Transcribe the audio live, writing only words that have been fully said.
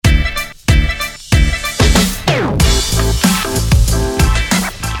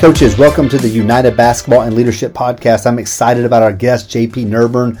Coaches, welcome to the United Basketball and Leadership Podcast. I'm excited about our guest, JP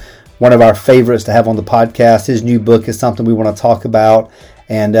Nerbun, one of our favorites to have on the podcast. His new book is something we want to talk about,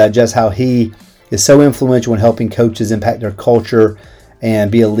 and just how he is so influential in helping coaches impact their culture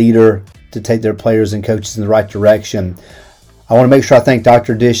and be a leader to take their players and coaches in the right direction. I want to make sure I thank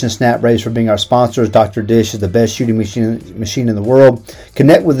Dr. Dish and SnapRaise for being our sponsors. Dr. Dish is the best shooting machine in the world.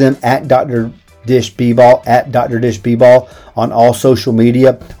 Connect with them at Dr. Dish B-Ball, at Dr. Dish B-Ball on all social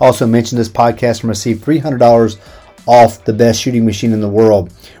media. Also mention this podcast and receive $300 off the best shooting machine in the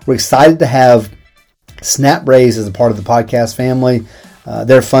world. We're excited to have SnapRaise as a part of the podcast family.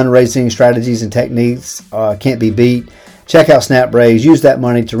 Their fundraising strategies and techniques can't be beat. Check out SnapRaise. Use that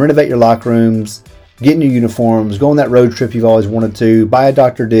money to renovate your locker rooms, get new uniforms, go on that road trip you've always wanted to, buy a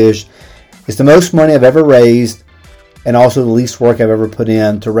Dr. Dish. It's the most money I've ever raised, and also the least work I've ever put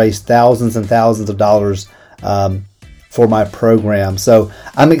in to raise thousands and thousands of dollars for my program. So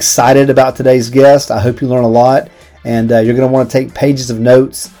I'm excited about today's guest. I hope you learn a lot, and you're going to want to take pages of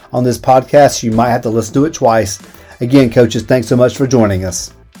notes on this podcast. You might have to listen to it twice. Again, coaches, thanks so much for joining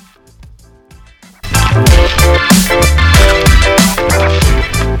us.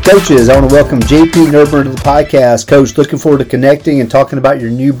 Coaches, I want to welcome JP Nerbun to the podcast. Coach, looking forward to connecting and talking about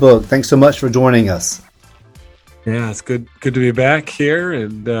your new book. Thanks so much for joining us. Yeah, it's good to be back here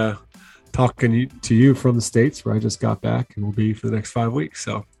and talking to you from the States, where I just got back and will be for the next 5 weeks.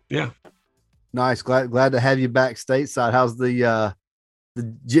 So, yeah. Nice. Glad to have you back stateside. How's the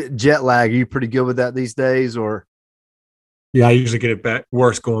jet lag? Are you pretty good with that these days, or? Yeah, I usually get it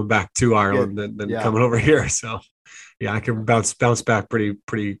worse going back to Ireland than coming over here. So, yeah, I can bounce back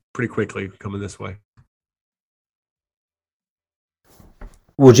pretty quickly coming this way.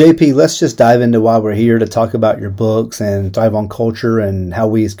 Well, JP, let's just dive into why we're here to talk about your books and dive on culture and how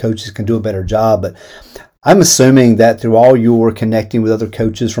we as coaches can do a better job. But I'm assuming that through all your connecting with other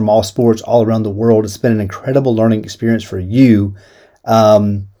coaches from all sports all around the world, it's been an incredible learning experience for you.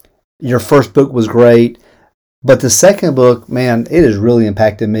 Your first book was great, but the second book, man, it has really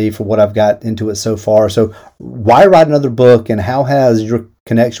impacted me for what I've got into it so far. So why write another book, and how has your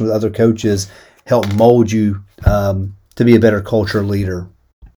connection with other coaches helped mold you to be a better culture leader?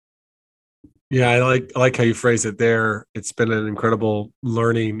 Yeah, I like how you phrase it there. It's been an incredible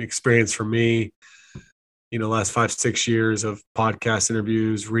learning experience for me. Last 5-6 years of podcast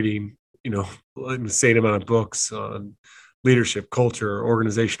interviews, reading, an insane amount of books on leadership, culture,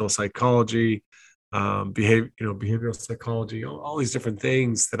 organizational psychology, behavioral psychology, all these different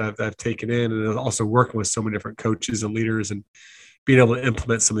things that I've taken in, and also working with so many different coaches and leaders and being able to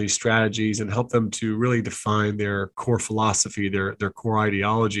implement some of these strategies and help them to really define their core philosophy, their core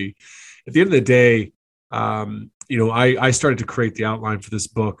ideology. At the end of the day, I started to create the outline for this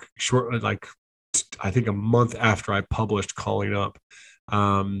book shortly, I think a month after I published Calling Up.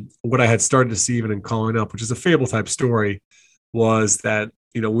 What I had started to see even in Calling Up, which is a fable type story, was that,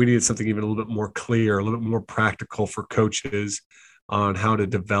 we needed something even a little bit more clear, a little bit more practical for coaches on how to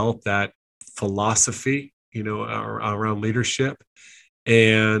develop that philosophy, around leadership,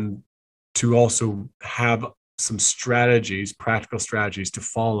 and to also have some practical strategies to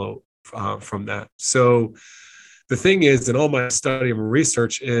follow from that. So the thing is, in all my study and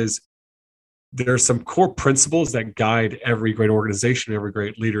research, is there are some core principles that guide every great organization, every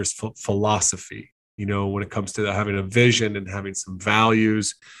great leader's philosophy, when it comes to having a vision and having some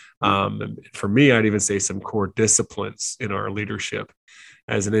values. And for me, I'd even say some core disciplines in our leadership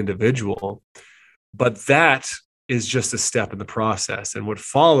as an individual. But that is just a step in the process. And what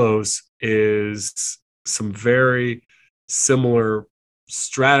follows is some very similar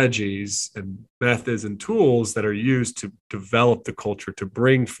strategies and methods and tools that are used to develop the culture, to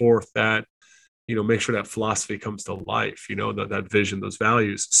bring forth that, make sure that philosophy comes to life, that vision, those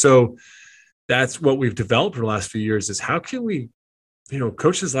values. So that's what we've developed for the last few years, is how can we,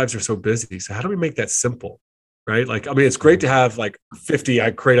 coaches' lives are so busy. So how do we make that simple, right? It's great to have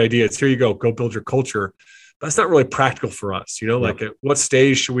 50 great ideas. Here you go build your culture. But that's not really practical for us, at what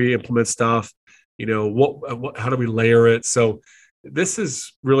stage should we implement stuff? How do we layer it? So this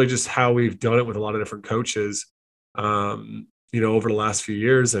is really just how we've done it with a lot of different coaches, over the last few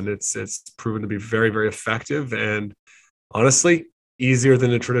years. And it's proven to be very, very effective, and honestly, easier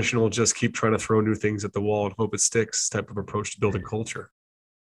than the traditional just keep trying to throw new things at the wall and hope it sticks type of approach to building culture.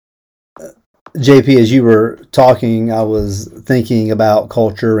 JP, as you were talking, I was thinking about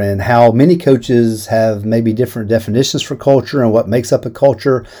culture and how many coaches have maybe different definitions for culture and what makes up a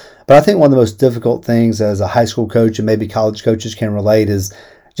culture. But I think one of the most difficult things as a high school coach, and maybe college coaches can relate, is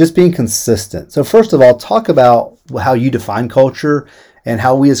just being consistent. So first of all, talk about how you define culture and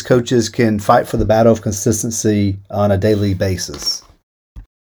how we as coaches can fight for the battle of consistency on a daily basis.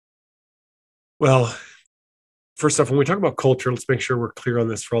 Well, first off, when we talk about culture, let's make sure we're clear on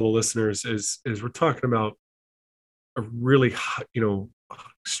this for all the listeners. Is we're talking about a really,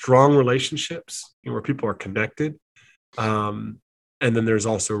 strong relationships, where people are connected, and then there's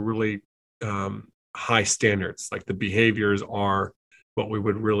also really high standards. Like the behaviors are what we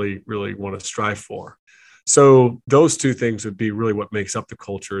would really, really want to strive for. So those two things would be really what makes up the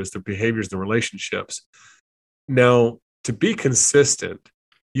culture: is the behaviors, the relationships. Now, to be consistent,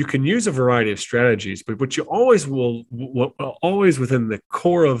 you can use a variety of strategies, but what you always will, what always within the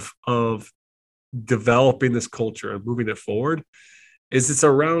core of developing this culture and moving it forward, is it's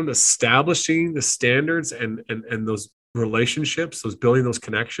around establishing the standards and those relationships, those building those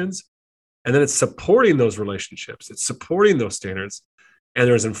connections, and then it's supporting those relationships, it's supporting those standards, and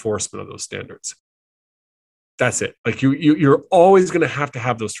there's enforcement of those standards. That's it. Like you're always going to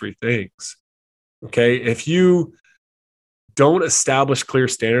have those three things. Okay, if you don't establish clear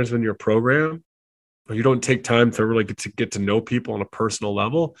standards in your program, or you don't take time to really get to know people on a personal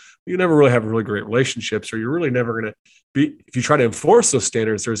level, you never really have really great relationships, or you're really never going to be. If you try to enforce those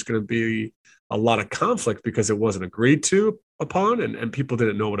standards, there's going to be a lot of conflict because it wasn't agreed to upon, and people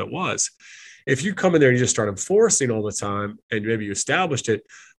didn't know what it was. If you come in there and you just start enforcing all the time, and maybe you established it,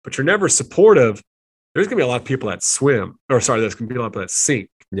 but you're never supportive, there's going to be a lot of people that swim, there's going to be a lot of people that sink.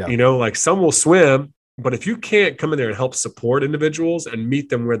 Yeah. Like some will swim, but if you can't come in there and help support individuals and meet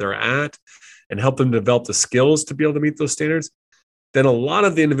them where they're at and help them develop the skills to be able to meet those standards, then a lot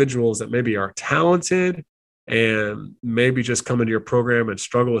of the individuals that maybe are talented and maybe just come into your program and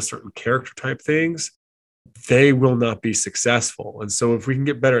struggle with certain character type things, they will not be successful. And so if we can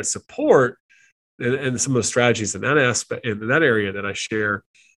get better at support and some of the strategies in that aspect, in that area that I share,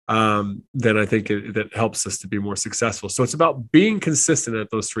 then I think that helps us to be more successful. So it's about being consistent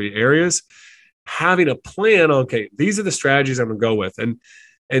at those three areas, having a plan. Okay, these are the strategies I'm going to go with. And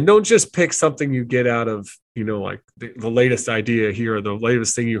don't just pick something you get out of, like the latest idea here, or the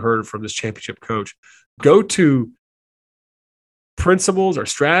latest thing you heard from this championship coach. Go to principles or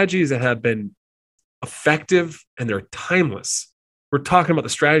strategies that have been effective and they're timeless. We're talking about the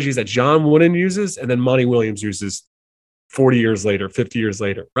strategies that John Wooden uses and then Monty Williams uses 40 years later, 50 years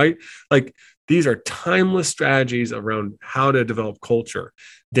later, right? Like these are timeless strategies around how to develop culture.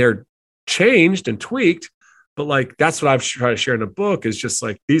 They're changed and tweaked, but like that's what I've tried to share in the book, is just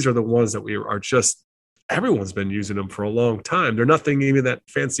like these are the ones that we are just, everyone's been using them for a long time. They're nothing even that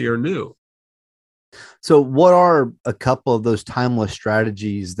fancy or new. So what are a couple of those timeless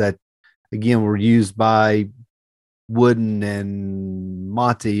strategies that, again, were used by Wooden and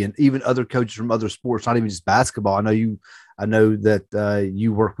Monty and even other coaches from other sports, not even just basketball? I know that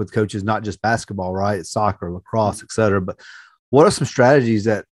you work with coaches, not just basketball, right? Soccer, lacrosse, et cetera. But what are some strategies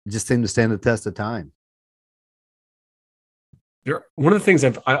that just seem to stand the test of time? One of the things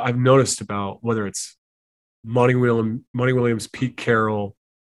I've noticed about whether it's Monty Williams, Pete Carroll,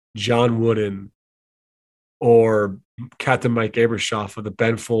 John Wooden, or Captain Mike Abrashoff of the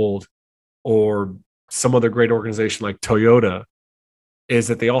Benfold, or some other great organization like Toyota, is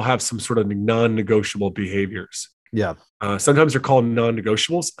that they all have some sort of non-negotiable behaviors. Yeah. Sometimes they're called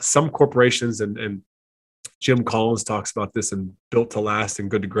non-negotiables. Some corporations, and Jim Collins talks about this in Built to Last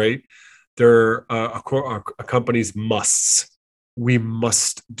and Good to Great, they're a company's musts. We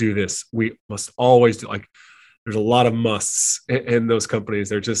must do this. We must always do, like, there's a lot of musts in those companies.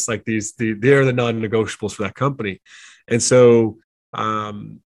 They're just like they're the non-negotiables for that company. And so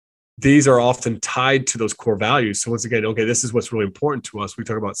these are often tied to those core values. So once again, okay, this is what's really important to us. We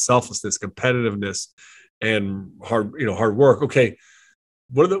talk about selflessness, competitiveness, and hard work. Okay,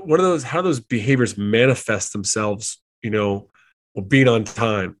 what are those? How do those behaviors manifest themselves? Being on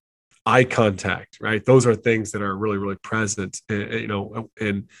time, eye contact, right? Those are things that are really, really present,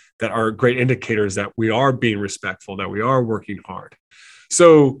 and that are great indicators that we are being respectful, that we are working hard.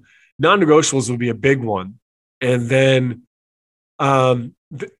 So non-negotiables would be a big one. And then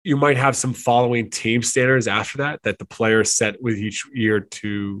you might have some following team standards after that the players set with each year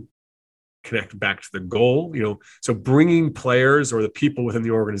to connect back to the goal. So bringing players or the people within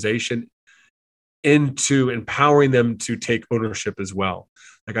the organization into empowering them to take ownership as well.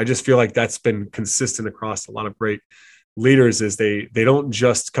 Like, I just feel like that's been consistent across a lot of great leaders, is they don't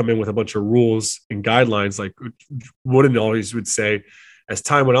just come in with a bunch of rules and guidelines. Like Wooden always would say, as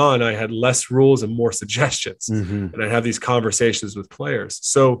time went on, I had less rules and more suggestions, and I'd have these conversations with players.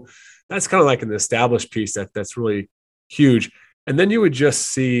 So that's kind of like an established piece that's really huge. And then you would just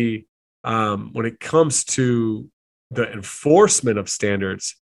see when it comes to the enforcement of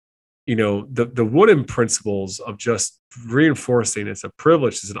standards, the Wooden principles of just reinforcing it's a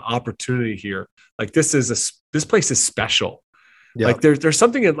privilege, it's an opportunity here. Like this place is special. Yep. Like there's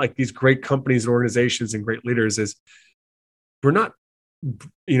something in like these great companies and organizations and great leaders is we're not,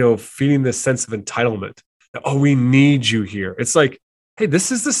 feeding this sense of entitlement that, oh, we need you here. It's like, hey,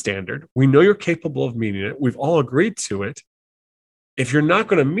 this is the standard. We know you're capable of meeting it. We've all agreed to it. If you're not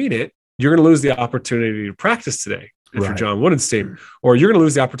going to meet it, you're going to lose the opportunity to practice today. If you're John Wooden's team, or you're going to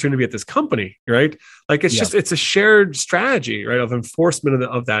lose the opportunity at this company, right? Like it's a shared strategy, right? Of enforcement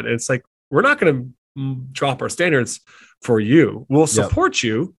of that. And it's like, we're not going to drop our standards for you. We'll support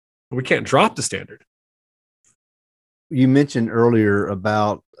you, but we can't drop the standard. You mentioned earlier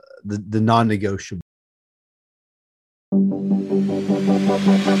about the non-negotiable.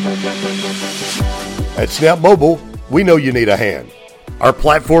 At Snap Mobile, we know you need a hand. Our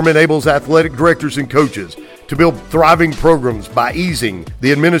platform enables athletic directors and coaches to build thriving programs by easing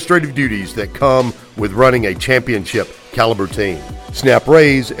the administrative duties that come with running a championship caliber team. Snap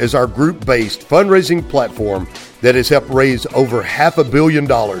Raise is our group-based fundraising platform that has helped raise over $500 million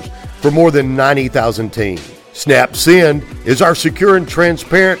for more than 90,000 teams. Snap Send is our secure and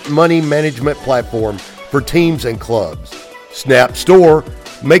transparent money management platform for teams and clubs. Snap Store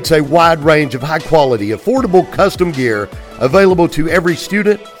makes a wide range of high-quality, affordable custom gear available to every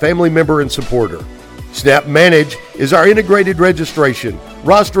student, family member, and supporter. Snap Manage is our integrated registration,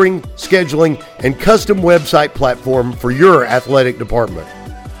 rostering, scheduling, and custom website platform for your athletic department.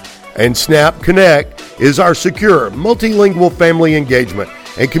 And Snap Connect is our secure, multilingual family engagement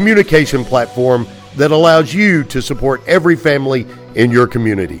and communication platform that allows you to support every family in your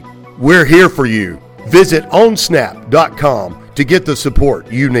community. We're here for you. Visit onsnap.com to get the support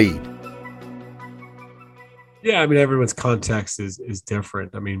you need. Yeah, I mean, everyone's context is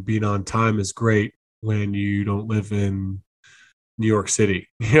different. I mean, being on time is great when you don't live in New York City,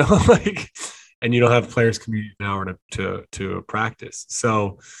 and you don't have players commuting an hour to practice.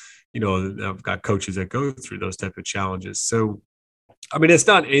 So, I've got coaches that go through those type of challenges. So, I mean, it's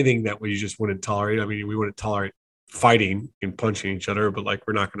not anything that we just wouldn't tolerate. I mean, we wouldn't tolerate fighting and punching each other, but like,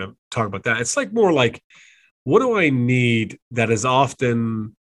 we're not going to talk about that. It's like more like, what do I need that is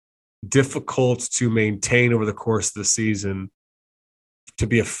often difficult to maintain over the course of the season to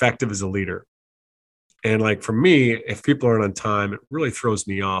be effective as a leader? And like for me, if people aren't on time, it really throws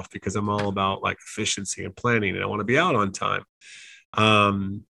me off because I'm all about like efficiency and planning, and I want to be out on time.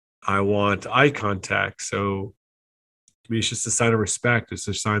 I want eye contact. So to me, it's just a sign of respect. It's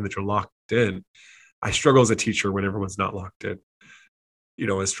a sign that you're locked in. I struggle as a teacher when everyone's not locked in.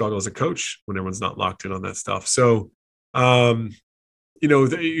 I struggle as a coach when everyone's not locked in on that stuff. So,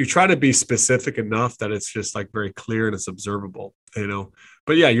 you try to be specific enough that it's just like very clear and it's observable,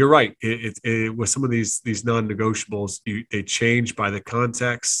 But yeah, you're right. It with some of these non-negotiables, they change by the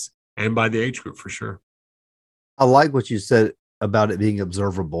context and by the age group for sure. I like what you said about it being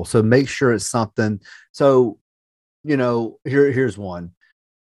observable. So make sure it's something. So, here's one.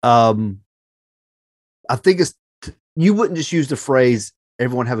 I think you wouldn't just use the phrase,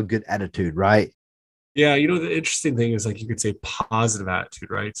 everyone have a good attitude, right? Yeah. The interesting thing is like, you could say positive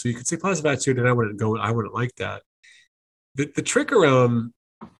attitude, right? So you could say positive attitude and I wouldn't like that. The trick around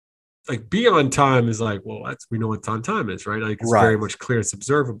like be on time is like, well, we know what on time is, right? Like it's very much clear. It's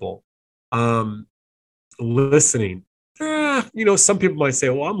observable. Listening. Some people might say,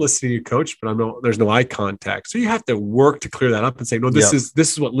 well, I'm listening to you, coach, but there's no eye contact. So you have to work to clear that up and say, no, this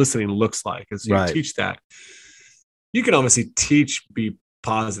is what listening looks like. And so you teach that. You can obviously teach, be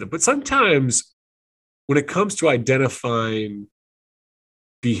positive, but sometimes when it comes to identifying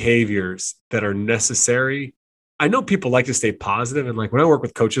behaviors that are necessary, I know people like to stay positive. And like when I work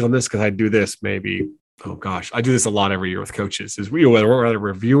with coaches on this, because I do this maybe, I do this a lot every year with coaches, is whether we're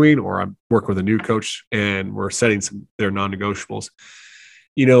reviewing or I'm working with a new coach and we're setting their non-negotiables,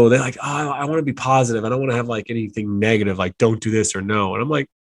 they're like, oh, I want to be positive. I don't want to have like anything negative, like don't do this or no. And I'm like,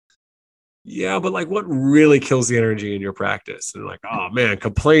 yeah, but like what really kills the energy in your practice? And like, oh man,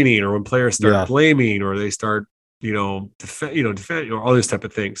 complaining, or when players start blaming, or they start, defend, or all those type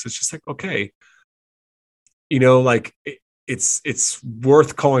of things. It's just like, okay, it's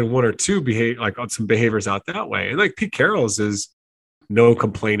worth calling one or two some behaviors out that way. And like Pete Carroll's is no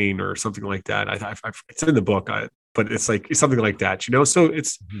complaining or something like that. It's in the book, but it's like, it's something like that, So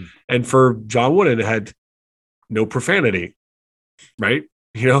it's, and for John Wooden, it had no profanity, right?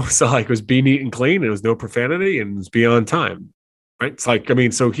 So like it was be neat and clean, and it was no profanity, and it was be on time, right? It's like,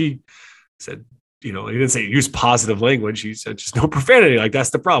 so he said, he didn't say use positive language. He said just no profanity. Like that's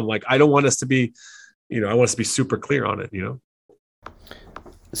the problem. Like I don't want us to be, I want us to be super clear on it,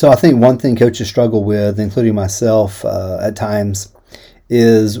 So I think one thing coaches struggle with, including myself at times,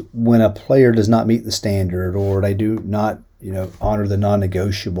 is when a player does not meet the standard or they do not, honor the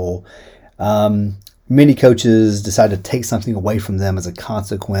non-negotiable. many coaches decide to take something away from them as a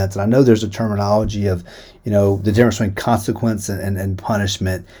consequence. And I know there's a terminology of, the difference between consequence and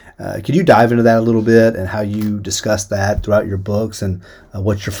punishment. Could you dive into that a little bit and how you discuss that throughout your books and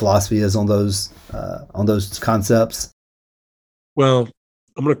what your philosophy is on those concepts? Well,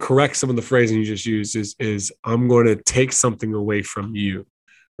 I'm going to correct some of the phrasing you just used is I'm going to take something away from you,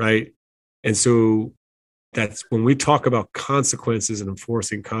 right? And so that's when we talk about consequences and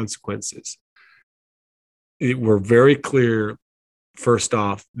enforcing consequences, we're very clear. First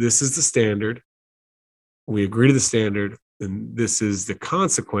off, this is the standard. We agree to the standard, and this is the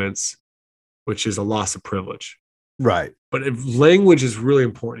consequence, which is a loss of privilege. Right. But language is really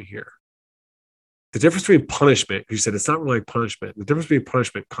important here. The difference between punishment, you said it's not really punishment. The difference between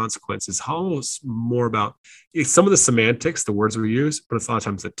punishment and consequence is almost more about some of the semantics, the words we use, but it's a lot of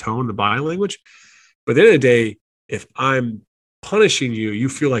times the tone, the body language. But at the end of the day, if I'm punishing you, you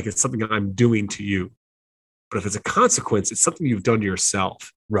feel like it's something I'm doing to you. But if it's a consequence, it's something you've done to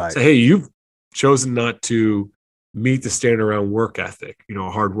yourself. Right. So, hey, you've chosen not to meet the standard around work ethic,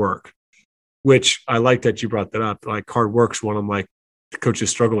 hard work, which I like that you brought that up. Like hard work's one I'm like, the coaches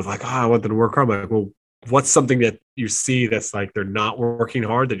struggle with, like, I want them to work hard. I'm like, well, what's something that you see that's like they're not working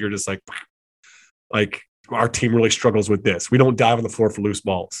hard that you're just like our team really struggles with this. We don't dive on the floor for loose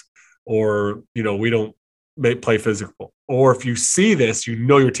balls, or, we don't play physical. Or if you see this,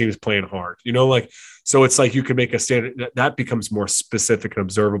 your team is playing hard, so it's like you can make a standard that becomes more specific and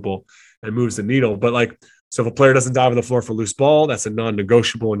observable and moves the needle. But so if a player doesn't dive on the floor for loose ball, that's a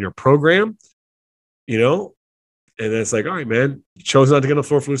non-negotiable in your program, and then it's like, all right, man, you chose not to get on the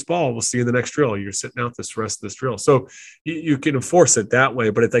floor for loose ball. We'll see you in the next drill. You're sitting out this rest of this drill. So you can enforce it that way,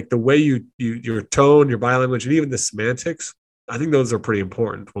 but it's like the way your tone, your body language, and even the semantics, I think those are pretty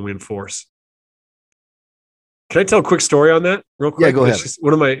important when we enforce. Can I tell a quick story on that real quick? Yeah, go ahead. It's just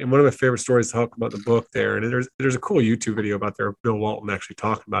one of my favorite stories to talk about the book there. And there's a cool YouTube video about there, Bill Walton actually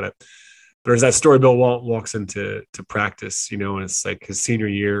talking about it. But there's that story, Bill Walton walks into practice, and it's like his senior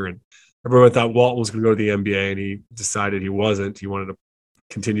year, and everyone thought Walton was going to go to the NBA, and he decided he wasn't. He wanted to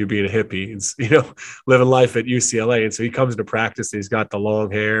continue being a hippie and, living life at UCLA. And so he comes into practice and he's got the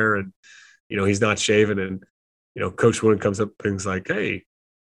long hair and, he's not shaven. And, Coach Wooden comes up and he's like, hey,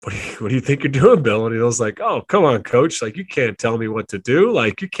 what do you think you're doing, Bill? And he was like, oh, come on, coach. Like, you can't tell me what to do.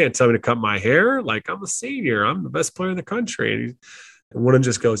 Like, you can't tell me to cut my hair. Like, I'm a senior. I'm the best player in the country. And Wooden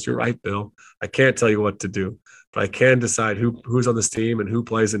just goes, you're right, Bill. I can't tell you what to do, but I can decide who's on this team and who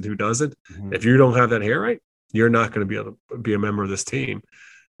plays and who doesn't. Mm-hmm. If you don't have that hair right, you're not going to be able to be a member of this team.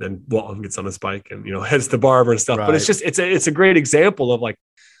 Then Walton gets on his bike and, heads to the barber and stuff. Right. But it's just, it's a great example of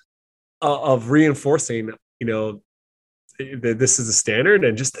of reinforcing, this is the standard,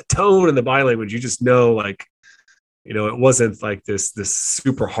 and just the tone and the body language. You just know, it wasn't like this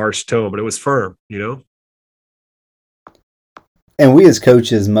super harsh tone, but it was firm, And we as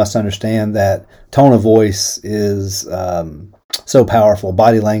coaches must understand that tone of voice is so powerful.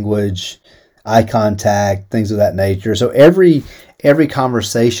 Body language, eye contact, things of that nature. So every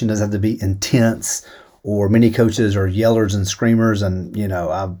conversation doesn't have to be intense, or many coaches are yellers and screamers, and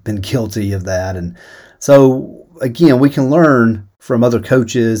I've been guilty of that. And so again, we can learn from other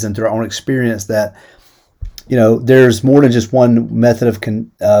coaches and through our own experience that there's more than just one method of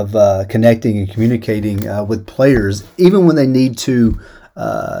connecting and communicating with players, even when they need to,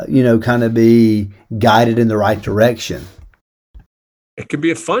 kind of be guided in the right direction. It can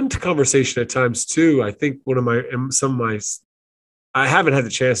be a fun conversation at times too. I think I haven't had the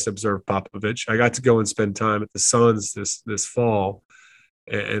chance to observe Popovich. I got to go and spend time at the Suns this fall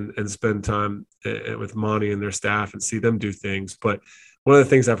and spend time with Monty and their staff and see them do things. But one of the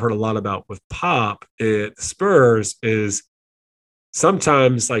things I've heard a lot about with Pop at the Spurs is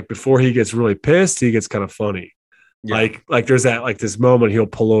sometimes, before he gets really pissed, he gets kind of funny. Yeah. Like there's that, this moment he'll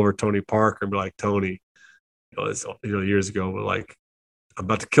pull over Tony Parker and be like, Tony, years ago, but I'm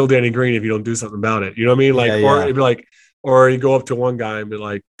about to kill Danny Green if you don't do something about it. You know what I mean? Or it'd be or you go up to one guy and be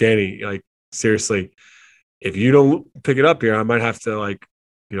like, Danny, seriously, if you don't pick it up here, I might have to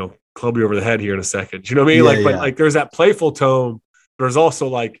club you over the head here in a second. You know what I mean? But there's that playful tone. There's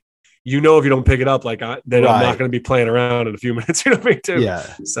also if you don't pick it up, then right. I'm not going to be playing around in a few minutes. You know what I mean? Too. Yeah.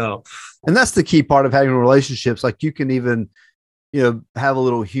 So, and that's the key part of having relationships. You can even, have a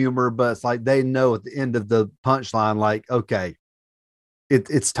little humor, but it's they know at the end of the punchline, okay,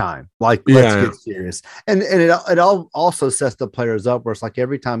 it's time. Let's get serious. And it all also sets the players up where it's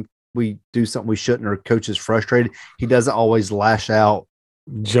every time we do something we shouldn't, or coach is frustrated, he doesn't always lash out,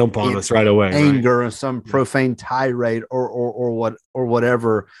 jump on us right away, anger, right? And some profane tirade or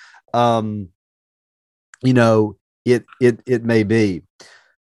whatever, it may be.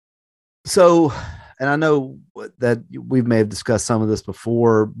 So and I know that we may have discussed some of this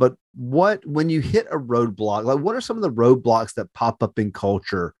before, but when you hit a roadblock, like what are some of the roadblocks that pop up in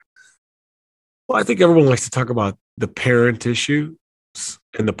culture? Well, I think everyone likes to talk about the parent issues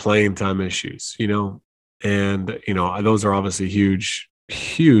and the playing time issues, and, those are obviously huge,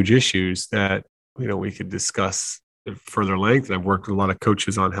 huge issues that, we could discuss at further length. And I've worked with a lot of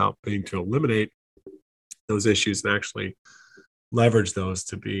coaches on helping to eliminate those issues and actually leverage those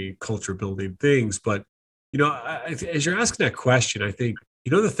to be culture building things. But, as you're asking that question, I think,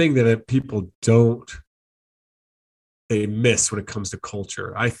 the thing that people they miss when it comes to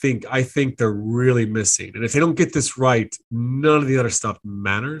culture, I think they're really missing. And if they don't get this right, none of the other stuff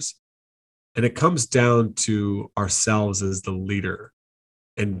matters. And it comes down to ourselves as the leader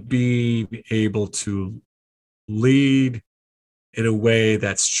and being able to lead in a way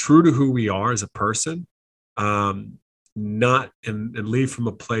that's true to who we are as a person, not and lead from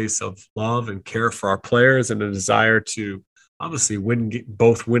a place of love and care for our players and a desire to obviously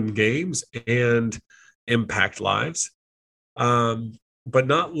both win games and impact lives, but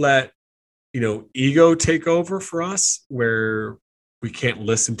not let ego take over for us, where we can't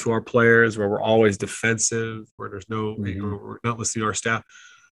listen to our players, where we're always defensive, where there's no we're not listening to our staff,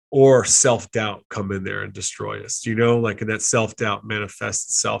 or self-doubt come in there and destroy us. And that self-doubt manifests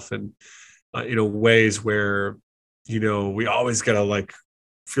itself in ways where we always gotta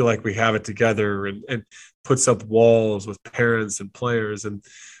feel like we have it together, and puts up walls with parents and players. And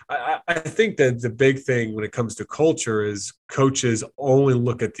I think that the big thing when it comes to culture is coaches only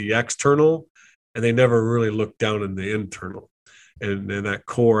look at the external and they never really look down in the internal and that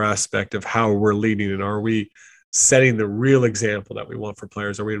core aspect of how we're leading. And are we setting the real example that we want for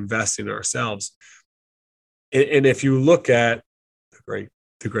players? Are we investing in ourselves? And if you look at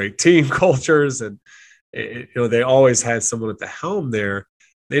the great team cultures, and they always had someone at the helm there.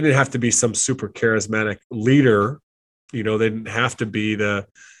 They didn't have to be some super charismatic leader. They didn't have to be the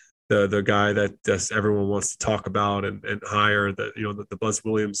guy that just everyone wants to talk about and hire, the Buzz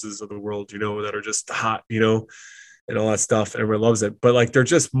Williamses of the world, that are just hot, and all that stuff. Everyone loves it. But they're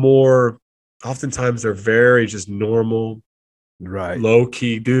just more, oftentimes they're very just normal, right, low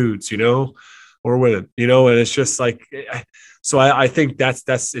key dudes, or women, and it's just so I think that's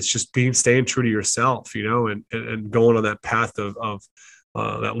it's just staying true to yourself, and going on that path of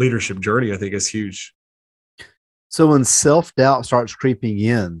that leadership journey, I think is huge. So when self-doubt starts creeping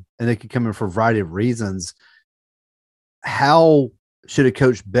in, and it can come in for a variety of reasons, how should a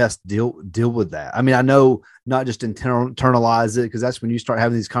coach best deal with that? I mean, I know not just internalize it, because that's when you start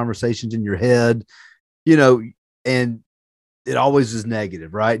having these conversations in your head, and it always is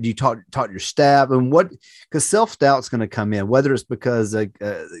negative, right? Do you talk to your staff, and because self-doubt's going to come in, whether it's because a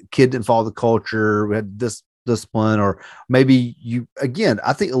kid didn't follow the culture, we had this discipline, or maybe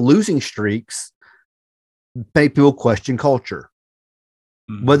I think losing streaks make people question culture,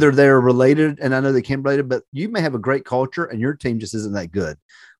 whether they're related. And I know they can be related, but you may have a great culture and your team just isn't that good.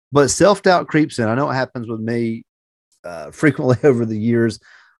 But self-doubt creeps in. I know it happens with me frequently over the years.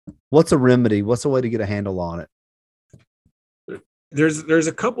 What's a remedy? What's a way to get a handle on it? There's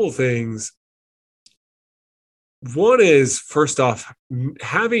a couple of things. One is, first off,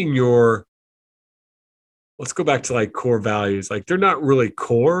 having let's go back to core values. They're not really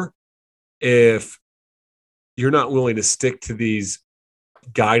core if you're not willing to stick to these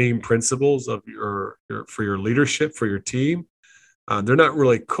guiding principles of for your leadership, for your team. They're not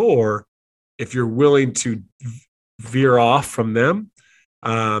really core if you're willing to veer off from them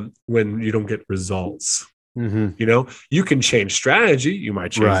when you don't get results. You can change strategy. You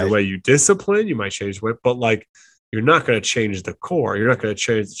might change the way you discipline. You might change but you're not going to change the core. You're not going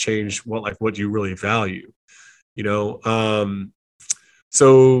to change what you really value.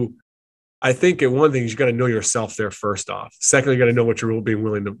 So I think one thing is you got to know yourself there first off. Secondly, you got to know what you're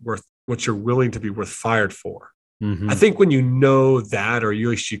willing to be worth fired for. I think when you know that, or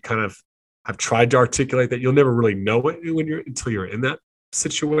you kind of have tried to articulate that, you'll never really know it until you're in that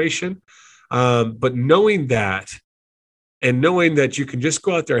situation. But knowing that, and knowing that you can just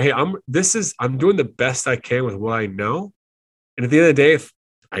go out there, hey, I'm doing the best I can with what I know. And at the end of the day, if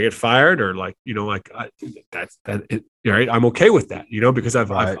I get fired or right, I'm okay with that, because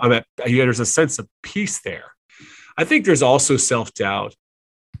there's a sense of peace there. I think there's also self-doubt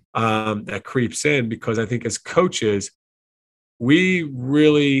that creeps in, because I think as coaches, we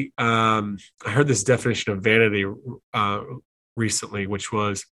really, I heard this definition of vanity recently, which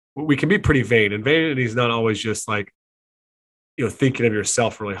was, we can be pretty vain, and vanity is not always just thinking of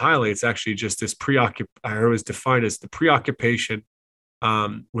yourself really highly. It's actually just this I heard it was defined as the preoccupation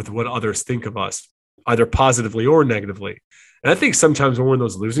with what others think of us, either positively or negatively. And I think sometimes when we're in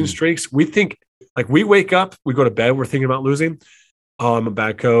those losing streaks, we think Like we wake up, we go to bed, we're thinking about losing. Oh, I'm a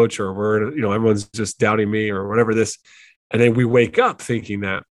bad coach, or everyone's just doubting me or whatever this. And then we wake up thinking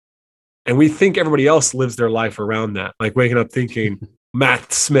that. And we think everybody else lives their life around that. Like waking up thinking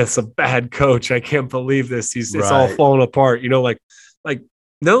Matt Smith's a bad coach. I can't believe this. It's all falling apart. No,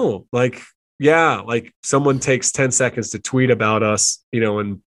 like someone takes 10 seconds to tweet about us,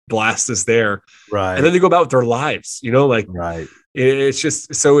 and blast us there. Right. And then they go about their lives, right. It's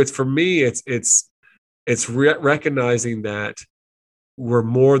just, so it's, for me, it's recognizing that we're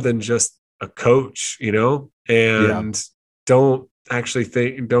more than just a coach, and don't actually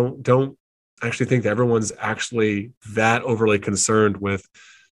think that everyone's actually that overly concerned with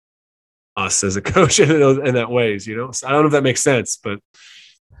us as a coach in that ways, So I don't know if that makes sense, but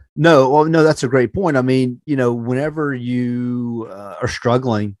no, that's a great point. I mean, whenever you are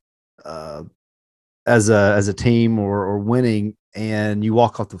struggling as a team or winning, and you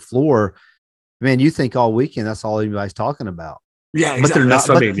walk off the floor, man, you think all weekend that's all anybody's talking about. Yeah,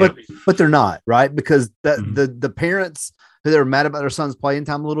 exactly. But they're not, right? Because the parents who they're mad about their son's playing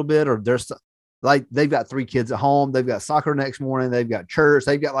time a little bit, or they've got 3 kids at home, they've got soccer next morning, they've got church,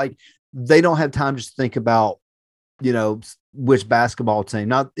 they don't have time just to think about, which basketball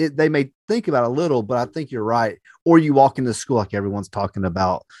team. They may think about a little, but I think you're right. Or you walk into school like everyone's talking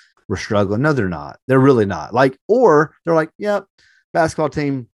about we're struggling. No, they're not. They're really not. Or they're like, yeah, basketball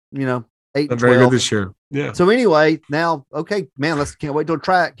team, 8 and very 12 good this year. Yeah. So anyway, now, okay, man, can't wait till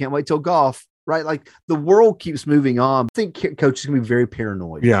track. Can't wait till golf. Right. Like the world keeps moving on. I think coaches can be very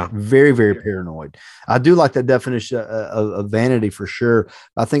paranoid. Yeah. Very, very paranoid. I do like that definition of vanity for sure.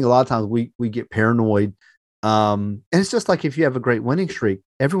 I think a lot of times we get paranoid. And it's just like, if you have a great winning streak,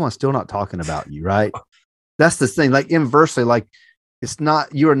 everyone's still not talking about you. Right. That's the thing. Like inversely, like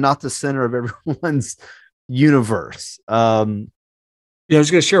you are not the center of everyone's universe. Yeah, I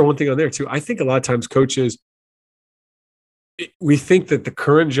was going to share one thing on there too. I think a lot of times coaches, we think that the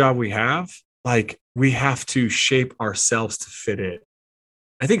current job we have, like we have to shape ourselves to fit in.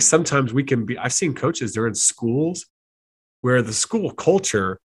 I think sometimes I've seen coaches, they're in schools where the school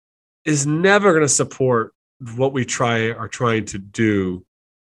culture is never going to support what we are trying to do,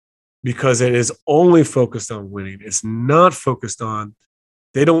 because it is only focused on winning. It's not focused on,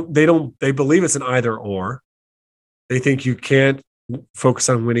 they believe it's an either or. They think you can't focus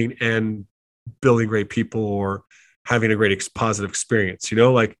on winning and building great people or having a great positive experience,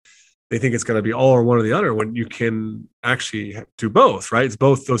 like they think it's going to be all or one or the other, when you can actually do both, right? It's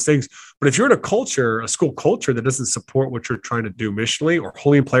both those things. But if you're in a school culture that doesn't support what you're trying to do missionally, or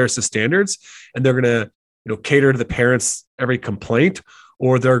holding players to standards, and they're going to, cater to the parents' every complaint,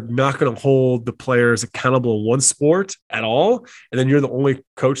 or they're not going to hold the players accountable in one sport at all, and then you're the only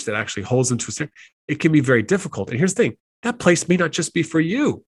coach that actually holds them to a standard, it can be very difficult. And here's the thing, that place may not just be for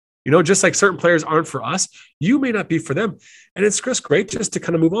you. Just like certain players aren't for us, you may not be for them. And it's just great just to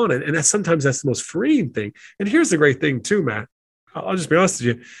kind of move on. And sometimes that's the most freeing thing. And here's the great thing too, Matt. I'll just be honest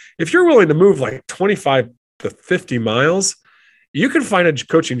with you. If you're willing to move like 25 to 50 miles, you can find a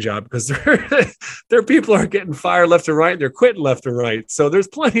coaching job, because there people are getting fired left and right. And they're quitting left and right. So there's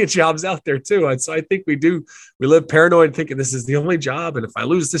plenty of jobs out there too. And so I think we live paranoid, thinking this is the only job. And if I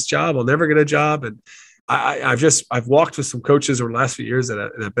lose this job, I'll never get a job. And I've walked with some coaches over the last few years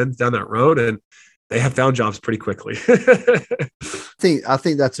that have been down that road, and they have found jobs pretty quickly. I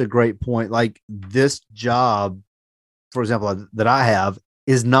think that's a great point. Like this job, for example, that I have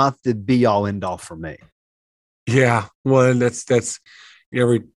is not the be all end all for me. Yeah. Well, and that's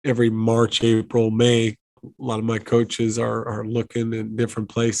every March, April, May, a lot of my coaches are looking in different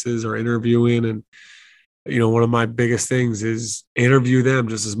places or interviewing. And, one of my biggest things is interview them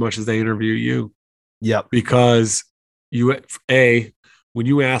just as much as they interview you. Yep. Because when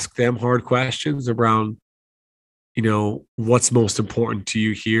you ask them hard questions around, what's most important to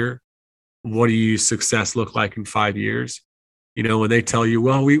you here? What do you success look like in 5 years? When they tell you,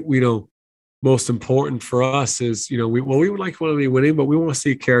 well, we know most important for us is, we would like to be winning, but we want to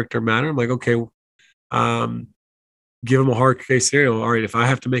see character matter. I'm like, okay, give them a hard case scenario. All right, if I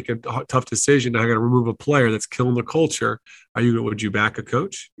have to make a tough decision, I got to remove a player that's killing the culture. Would you back a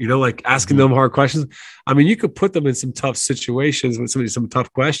coach? Like asking them hard questions. I mean, you could put them in some tough situations with some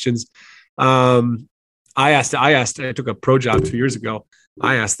tough questions. I took a pro job 2 years ago.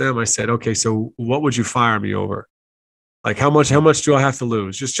 I asked them, I said, okay, so what would you fire me over? Like how much do I have to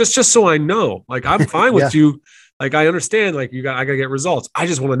lose? Just so I know, like, I'm fine with you. Like, I understand, like I got to get results. I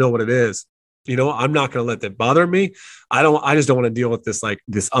just want to know what it is. I'm not going to let that bother me. I just don't want to deal with this, like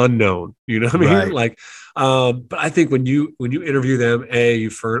this unknown, you know what I mean? Right. Like, but I think when you interview them, you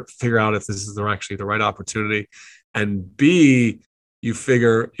figure out if this is actually the right opportunity, and B, you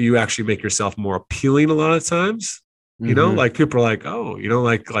figure you actually make yourself more appealing a lot of times. You know, like people are like, oh, you know,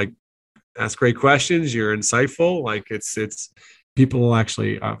 like ask great questions. You're insightful. Like it's people will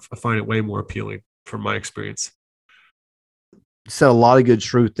actually find it way more appealing from my experience. You said a lot of good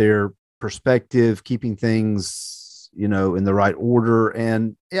truth there. Perspective, keeping things, you know, in the right order.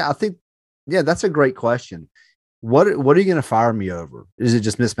 And yeah, I think, yeah, that's a great question. What are you going to fire me over? Is it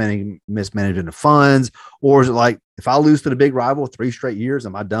just mismanagement of funds? Or is it like, if I lose to the big rival 3 straight years,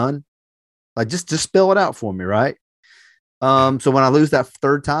 am I done? Like, just spell it out for me. Right. So when I lose that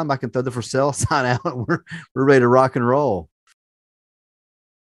 3rd time, I can throw the for sale sign out and we're ready to rock and roll.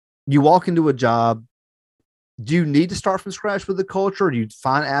 You walk into a job. Do you need to start from scratch with the culture? Or do you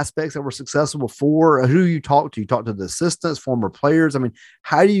find aspects that were successful before? Who you talk to? You talk to the assistants, former players. I mean,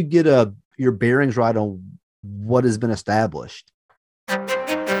 how do you get your bearings right on what has been established?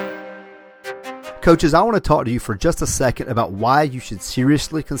 Coaches, I want to talk to you for just a second about why you should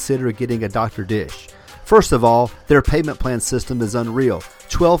seriously consider getting a Dr. Dish. First of all, their payment plan system is unreal.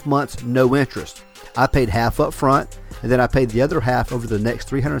 12 months, no interest. I paid half up front, and then I paid the other half over the next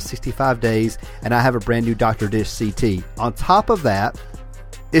 365 days, and I have a brand new Dr. Dish CT. On top of that,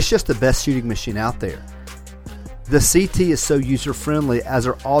 it's just the best shooting machine out there. The CT is so user-friendly, as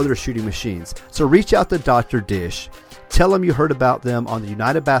are all their shooting machines. So reach out to Dr. Dish. Tell them you heard about them on the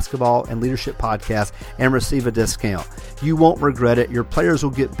United Basketball and Leadership Podcast and receive a discount. You won't regret it. Your players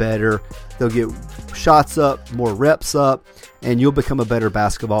will get better. They'll get shots up, more reps up, and you'll become a better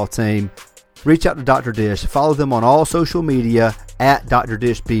basketball team. Reach out to Dr. Dish. Follow them on all social media at Dr.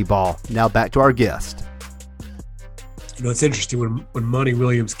 Dish B-Ball. Now back to our guest. You know, it's interesting when Monty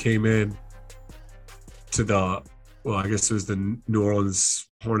Williams came in to I guess it was the New Orleans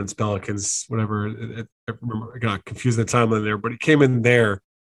Hornets, Pelicans, whatever. I remember, I got confused in the timeline there, but he came in there,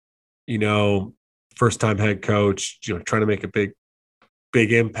 you know, first time head coach, you know, trying to make a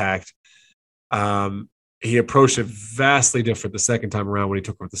big impact. He approached it vastly different the second time around when he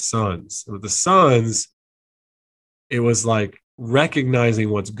took over the Suns. And with the Suns, it was like recognizing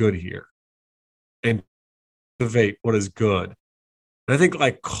what's good here and cultivate what is good. And I think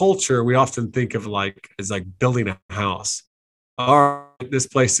like culture, we often think of like as like building a house. All right, this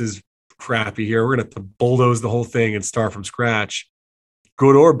place is crappy here. We're going to have to bulldoze the whole thing and start from scratch,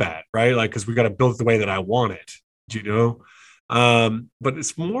 good or bad, right? Like, because we got to build it the way that I want it, you know? But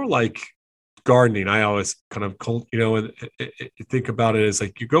it's more like gardening. I always kind of, you know, and think about it as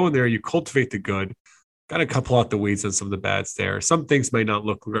like you go in there, you cultivate the good, got to couple out the weeds and some of the bads there. Some things may not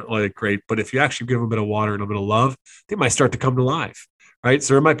look like great, but if you actually give them a bit of water and a bit of love, they might start to come to life, right?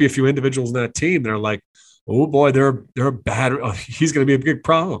 So there might be a few individuals in that team that are like, oh boy, they're a bad, he's going to be a big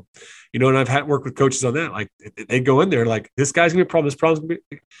problem. You know, and I've had work with coaches on that. Like they go in there like, this guy's gonna be a problem, this problem's gonna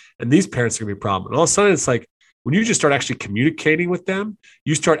be, and these parents are gonna be a problem. And all of a sudden it's like, when you just start actually communicating with them,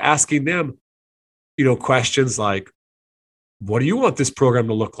 you start asking them, you know, questions like, what do you want this program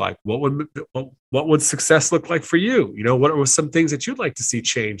to look like? What would success look like for you? You know, what are some things that you'd like to see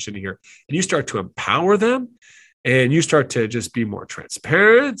changed in here? And you start to empower them, and you start to just be more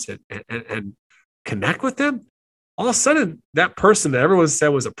transparent and connect with them. All of a sudden, that person that everyone said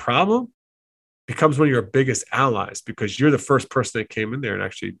was a problem becomes one of your biggest allies, because you're the first person that came in there and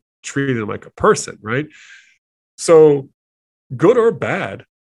actually treated them like a person, right? So good or bad,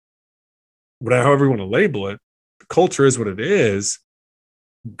 however you want to label it, culture is what it is.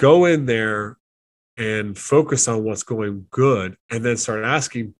 Go in there and focus on what's going good, and then start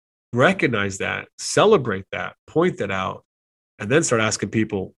asking, recognize that, celebrate that, point that out, and then start asking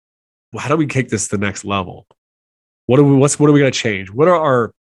people, well, how do we take this to the next level? What are we going to change? What are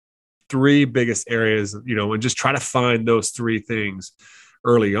our 3 biggest areas, you know, and just try to find those 3 things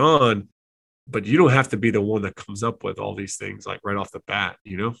early on. But you don't have to be the one that comes up with all these things like right off the bat,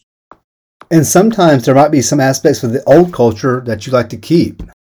 you know? And sometimes there might be some aspects of the old culture that you like to keep.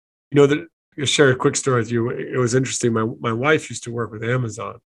 You know, I'll share a quick story with you. It was interesting. My wife used to work with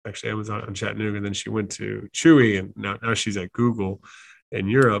Amazon in Chattanooga, and then she went to Chewy, and now she's at Google in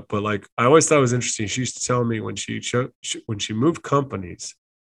Europe. But like, I always thought it was interesting. She used to tell me when she moved companies,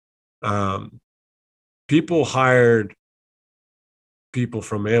 people hired people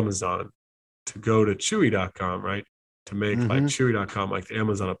from Amazon to go to Chewy.com, right? To make like Chewy.com, like the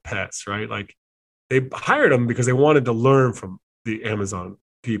Amazon of pets, right? Like they hired them because they wanted to learn from the Amazon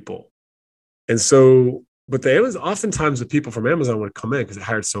people. And so, but oftentimes the people from Amazon would come in because they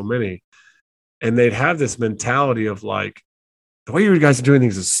hired so many, and they'd have this mentality of like, the way you guys are doing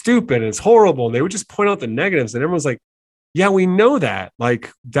things is stupid and it's horrible. And they would just point out the negatives, and everyone's like, yeah, we know that.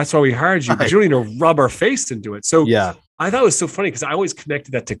 Like, that's why we hired you, but you don't need to rub our face into it. So yeah, I thought it was so funny because I always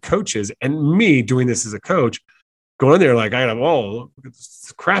connected that to coaches, and me doing this as a coach. going in there like, look at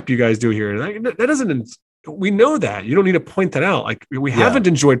this crap you guys do here. And that doesn't, we know that. You don't need to point that out. Like, we haven't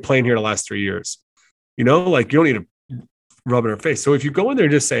enjoyed playing here the last 3 years. Like, you don't need to rub it in our face. So if you go in there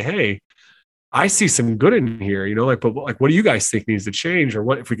and just say, hey, I see some good in here, but like, what do you guys think needs to change? Or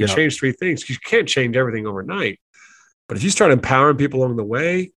what if we can change 3 things? You can't change everything overnight. But if you start empowering people along the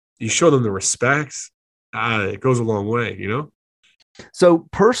way, you show them the respect, it goes a long way, So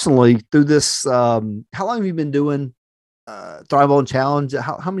personally, through this, how long have you been doing Thrive On Challenge?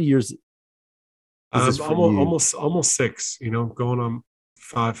 How many years? Almost 6, going on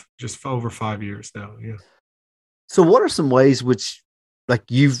 5, just over 5 years now. Yeah. So what are some ways which like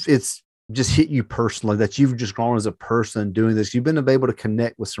it's just hit you personally that you've just grown as a person doing this? You've been able to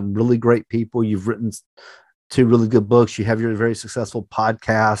connect with some really great people. You've written 2 really good books. You have your very successful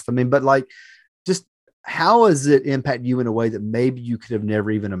podcast. I mean, but like, just how has it impacted you in a way that maybe you could have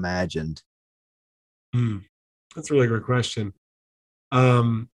never even imagined? That's a really great question.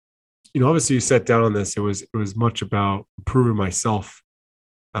 Obviously you sat down on this. It was much about improving myself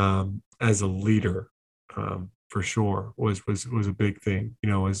as a leader, for sure, was a big thing.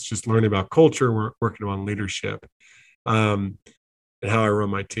 Was just learning about culture, working on leadership, and how I run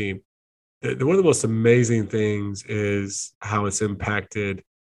my team. One of the most amazing things is how it's impacted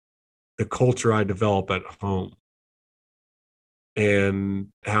the culture I develop at home, and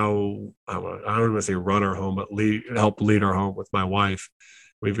how I don't want to say run our home, but help lead our home with my wife.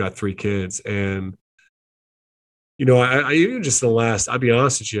 We've got 3 kids, and I even just I'll be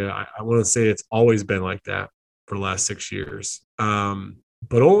honest with you, I want to say it's always been like that for the last 6 years,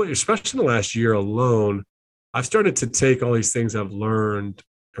 but only especially in the last year alone, I've started to take all these things I've learned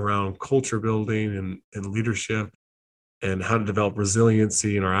around culture building and leadership and how to develop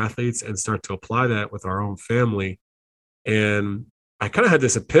resiliency in our athletes and start to apply that with our own family. And I kind of had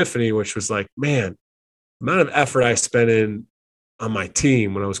this epiphany, which was like, man, the amount of effort I spent in on my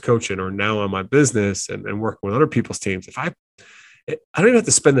team when I was coaching, or now on my business and working with other people's teams, I don't even have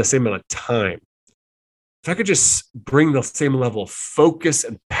to spend the same amount of time. If I could just bring the same level of focus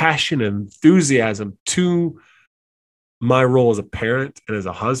and passion and enthusiasm to my role as a parent and as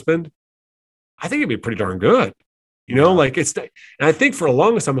a husband, I think it'd be pretty darn good. Like and I think for the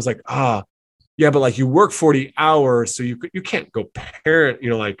longest time I was like, yeah, but like you work 40 hours, so you can't go parent,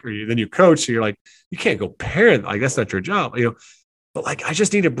 then you coach, so you're like, you can't go parent, like that's not your job, but like, I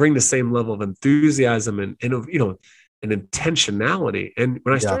just need to bring the same level of enthusiasm and intentionality. And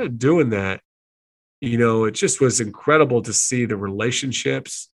when I started doing that, it just was incredible to see the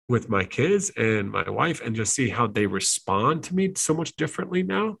relationships with my kids and my wife, and just see how they respond to me so much differently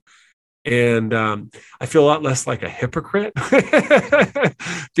now. And I feel a lot less like a hypocrite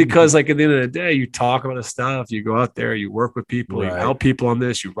because like at the end of the day, you talk about the stuff, you go out there, you work with people, you help people on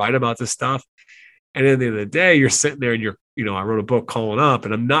this, you write about this stuff. And at the end of the day, you're sitting there and I wrote a book calling up,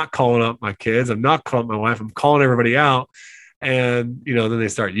 and I'm not calling up my kids. I'm not calling my wife. I'm calling everybody out. And, then they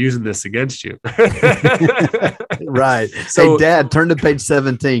start using this against you. Right. So, hey, Dad, turn to page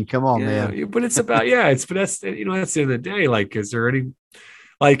 17. Come on, man. But it's about, that's the end of the day. Like, is there any,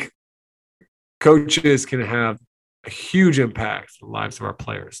 like, coaches can have a huge impact on the lives of our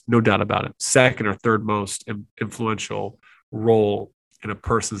players. No doubt about it. Second or third most influential role in a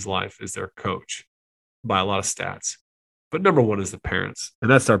person's life is their coach by a lot of stats. But number one is the parents. And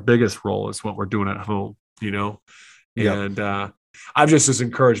that's our biggest role, is what we're doing at home, And I'm just as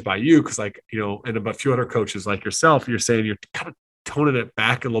encouraged by you because, like, and a few other coaches like yourself, you're saying you're kind of toning it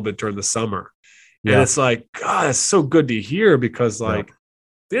back a little bit during the summer. And it's like, God, it's so good to hear because, like, at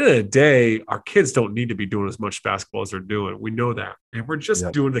the end of the day, our kids don't need to be doing as much basketball as they're doing. We know that. And we're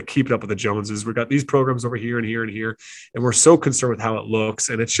just doing to keep it up with the Joneses. We've got these programs over here and here and here. And we're so concerned with how it looks.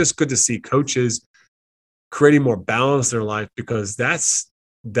 And it's just good to see coaches creating more balance in their life, because that's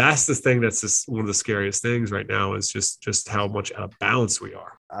the thing that's just one of the scariest things right now, is just how much out of balance we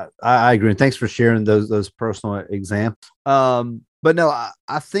are. I agree. And thanks for sharing those personal examples. But no,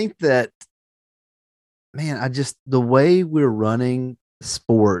 I think that, man, the way we're running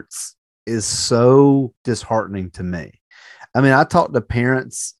sports is so disheartening to me. I mean, I talk to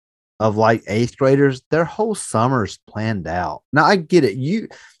parents of like 8th graders, their whole summer's planned out. Now I get it.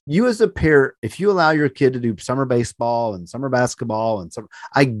 You as a parent, if you allow your kid to do summer baseball and summer basketball and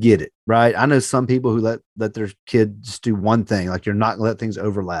I get it, right? I know some people who let their kid just do one thing, like you're not gonna let things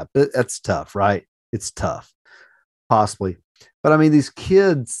overlap. That's tough, right? It's tough, possibly. But I mean, these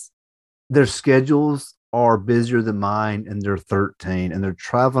kids, their schedules are busier than mine, and they're 13 and they're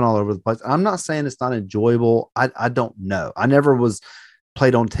traveling all over the place. I'm not saying it's not enjoyable. I don't know. I never was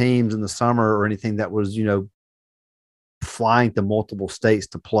played on teams in the summer or anything that was, flying to multiple states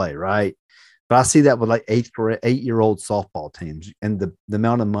to play. Right. But I see that with like 8-year-old softball teams and the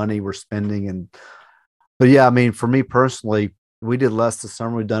amount of money we're spending. But yeah, I mean, for me personally, we did less this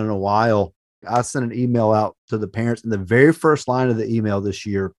summer. We've done it in a while. I sent an email out to the parents, and the very first line of the email this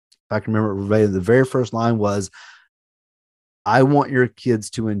year, if I can remember it verbatim, the very first line was, I want your kids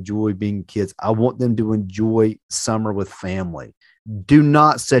to enjoy being kids. I want them to enjoy summer with family. Do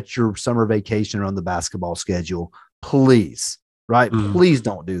not set your summer vacation around the basketball schedule, please. Right? Please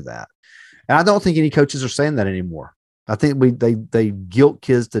don't do that. And I don't think any coaches are saying that anymore. I think they guilt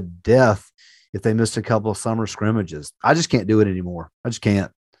kids to death if they missed a couple of summer scrimmages. I just can't do it anymore. I just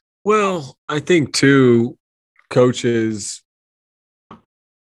can't. Well, I think too, coaches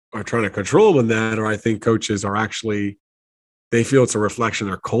are trying to control them in that, or I think coaches are actually, they feel it's a reflection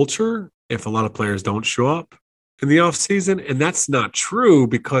of their culture if a lot of players don't show up in the off season. And that's not true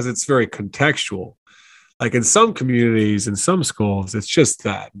because it's very contextual. Like in some communities, in some schools, it's just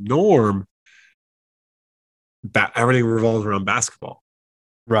that norm. Everything revolves around basketball.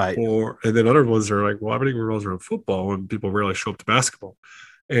 Right. And then other ones are like, well, everything revolves around football and people rarely show up to basketball.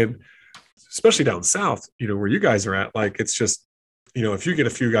 And especially down south, where you guys are at, like, it's just, if you get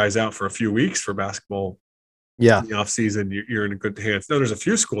a few guys out for a few weeks for basketball, in the off season, you're in good hands. Now, there's a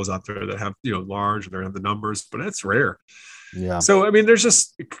few schools out there that have, large, they have the numbers, but it's rare. Yeah. So, I mean, there's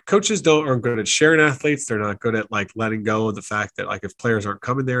just coaches aren't good at sharing athletes. They're not good at like letting go of the fact that like if players aren't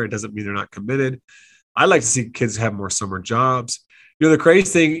coming there, it doesn't mean they're not committed. I like to see kids have more summer jobs. The crazy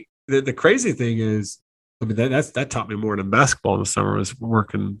thing is, I mean, that taught me more than basketball in the summer was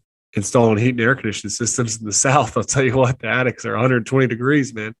installing heat and air conditioning systems in the South. I'll tell you what, the attics are 120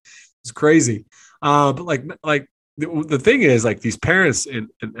 degrees, man. It's crazy. But the thing is, like, these parents and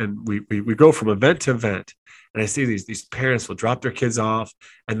we go from event to event, and I see these parents will drop their kids off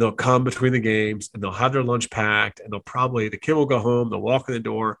and they'll come between the games and they'll have their lunch packed and the kid will go home, they'll walk in the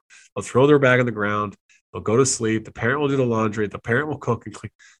door, they'll throw their bag on the ground, they'll go to sleep, the parent will do the laundry, the parent will cook and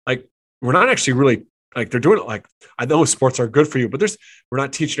clean. Like, we're not actually really, like, they're doing it. Like, I know sports are good for you, but we're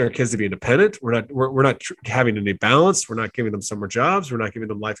not teaching our kids to be independent. We're not having any balance. We're not giving them summer jobs. We're not giving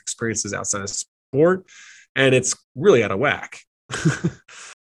them life experiences outside of sport. And it's really out of whack.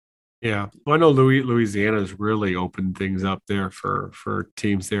 Yeah. Well, I know Louisiana's really opened things up there for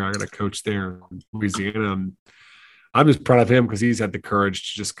teams there. I got a coach there in Louisiana. And I'm just proud of him because he's had the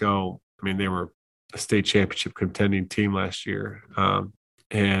courage to just go. I mean, they were a state championship contending team last year.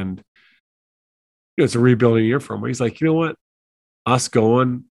 And it's a rebuilding year for him. He's like, you know what? Us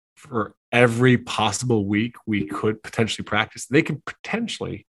going for every possible week we could potentially practice. They can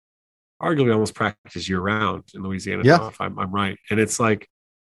potentially, arguably, almost practice year round in Louisiana. Yeah. If I'm right. And it's like,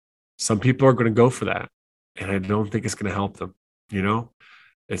 some people are going to go for that. And I don't think it's going to help them.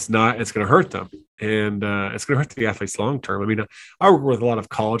 It's going to hurt them. And it's going to hurt the athletes long-term. I mean, I work with a lot of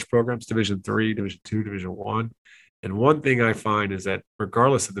college programs, Division III, Division II, Division I. And one thing I find is that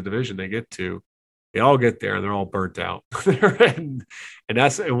regardless of the division they get to, they all get there and they're all burnt out. and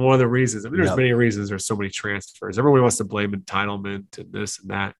that's one of the reasons. I mean, there's many reasons. There's so many transfers. Everyone wants to blame entitlement and this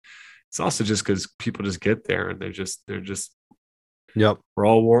and that. It's also just because people just get there and they're just yep. We're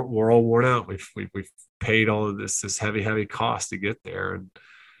all worn out. We've paid all of this heavy cost to get there, and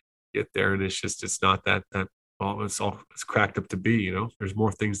it's not that well, it's cracked up to be. There's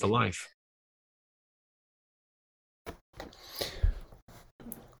more things to life.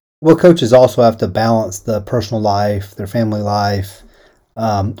 Well, coaches also have to balance the personal life, their family life,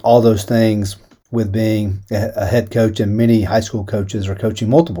 all those things with being a head coach, and many high school coaches are coaching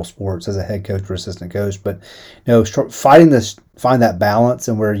multiple sports as a head coach or assistant coach. But, find that balance,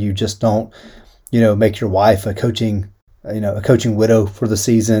 and where you just don't, make your wife a coaching widow for the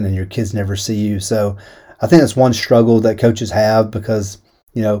season and your kids never see you. So I think that's one struggle that coaches have because,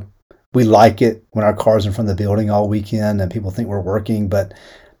 we like it when our car's in front of the building all weekend and people think we're working, but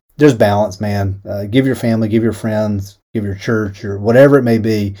there's balance, man. Give your family, give your friends, give your church or whatever it may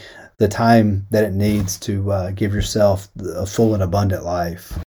be, the time that it needs to give yourself a full and abundant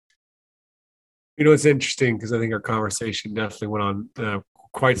life. It's interesting because I think our conversation definitely went on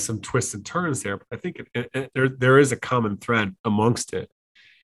quite some twists and turns there, but I think there is a common thread amongst it.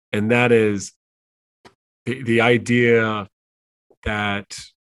 And that is the idea that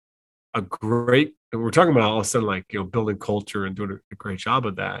and we're talking about all of a sudden, like, building culture and doing a great job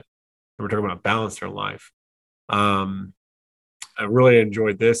of that. And we're talking about balance in our life. I really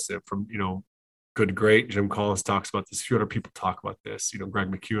enjoyed this from, Good to Great. Jim Collins talks about this. A few other people talk about this. Greg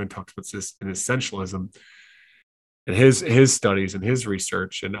McKeown talks about this in essentialism and his studies and his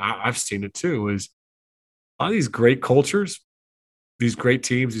research. And I've seen it too, is a lot of these great cultures, these great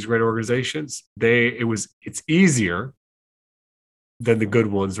teams, these great organizations, it's easier than the good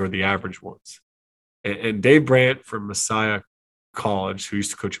ones or the average ones. And Dave Brandt from Messiah College, who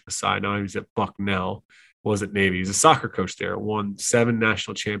used to coach at Messiah, now he's at Bucknell, was at Navy. He's a soccer coach there, won 7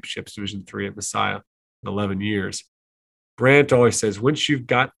 national championships, Division III at Messiah in 11 years. Brandt always says, once you've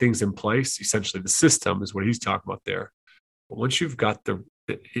got things in place, essentially the system is what he's talking about there. But once you've got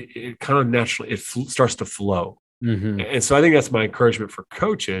it kind of naturally, starts to flow. Mm-hmm. And so I think that's my encouragement for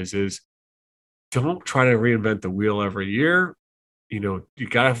coaches is don't try to reinvent the wheel every year. You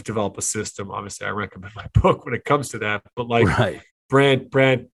got to develop a system. Obviously, I recommend my book when it comes to that. But like Brandt,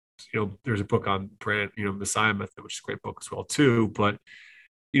 there's a book on Brandt, Messiah Method, which is a great book as well too. But,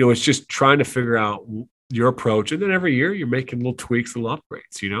 it's just trying to figure out your approach. And then every year you're making little tweaks, little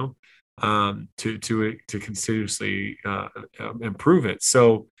upgrades, to continuously improve it.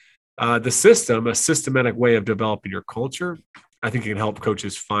 So the system, a systematic way of developing your culture, I think it can help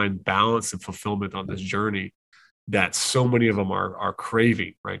coaches find balance and fulfillment on this journey that so many of them are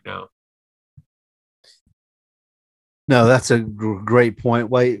craving right now. No, that's a great point.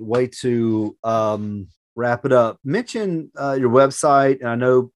 Way to wrap it up. Mention your website, and I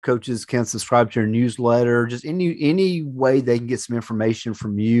know coaches can subscribe to your newsletter. Just any way they can get some information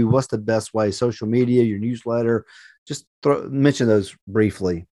from you. What's the best way? Social media, your newsletter. Just mention those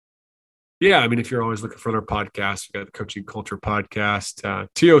briefly. Yeah, I mean, if you're always looking for another podcast, we got the Coaching Culture Podcast,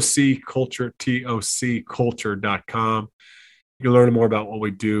 TOC Culture, TOCculture.com. You can learn more about what we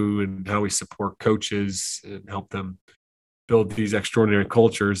do and how we support coaches and help them build these extraordinary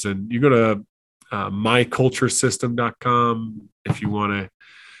cultures. And you go to myculturesystem.com if you want to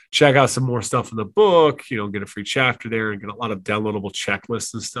check out some more stuff in the book, get a free chapter there and get a lot of downloadable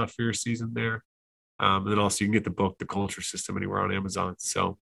checklists and stuff for your season there. And then also you can get the book, The Culture System, anywhere on Amazon.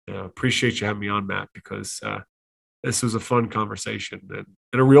 So appreciate you having me on, Matt, because this was a fun conversation and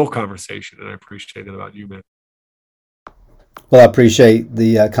a real conversation. And I appreciate it about you, man. Well, I appreciate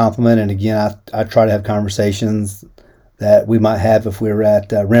the compliment. And again, I try to have conversations that we might have if we were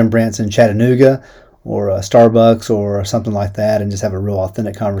at Rembrandt's in Chattanooga or Starbucks or something like that, and just have a real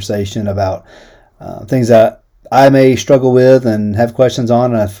authentic conversation about things that I may struggle with and have questions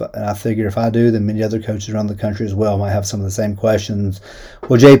on. And I figure if I do, then many other coaches around the country as well might have some of the same questions.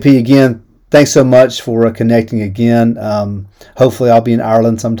 Well, JP, again, thanks so much for connecting again. Hopefully I'll be in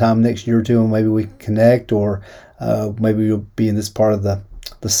Ireland sometime next year or two, and maybe we can connect, or maybe you'll be in this part of the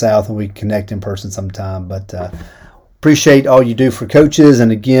South and we can connect in person sometime. But appreciate all you do for coaches.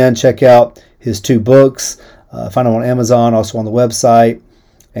 And again, check out his 2 books. Find them on Amazon, also on the website.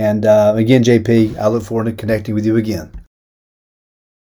 And again, JP, I look forward to connecting with you again.